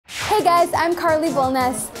Hi guys, I'm Carly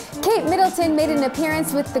Volness. Kate Middleton made an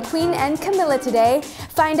appearance with the Queen and Camilla today.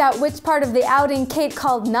 Find out which part of the outing Kate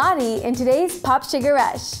called naughty in today's PopSugar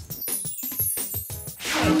Rush.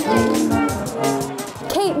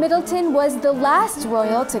 Kate Middleton was the last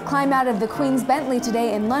royal to climb out of the Queen's Bentley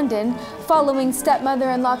today in London, following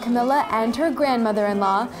stepmother-in-law Camilla and her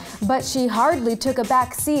grandmother-in-law, but she hardly took a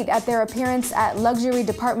back seat at their appearance at luxury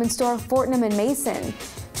department store Fortnum & Mason.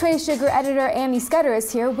 Tray Sugar editor Annie Scudder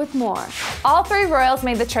is here with more. All three royals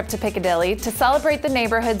made the trip to Piccadilly to celebrate the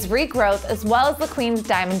neighborhood's regrowth as well as the Queen's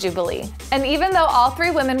Diamond Jubilee. And even though all three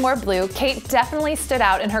women wore blue, Kate definitely stood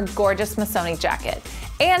out in her gorgeous Missoni jacket.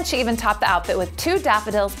 And she even topped the outfit with 2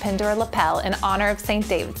 daffodils pinned to her lapel in honor of St.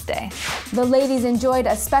 David's Day. The ladies enjoyed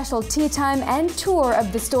a special tea time and tour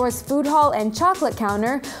of the store's food hall and chocolate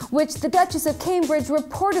counter, which the Duchess of Cambridge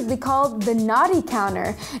reportedly called the naughty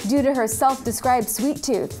counter due to her self-described sweet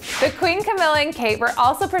tooth. The Queen, Camilla, and Kate were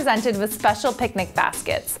also presented with special picnic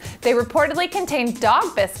baskets. They reportedly contained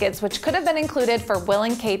dog biscuits, which could have been included for Will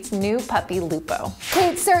and Kate's new puppy, Lupo.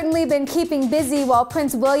 Kate's certainly been keeping busy while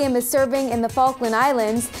Prince William is serving in the Falkland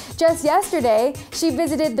Islands. Just yesterday, she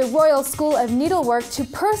visited the Royal School of Needlework to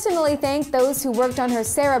personally thank those who worked on her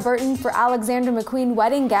Sarah Burton for Alexander McQueen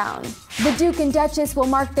wedding gown. The Duke and Duchess will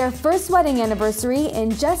mark their first wedding anniversary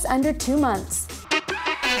in just under 2 months.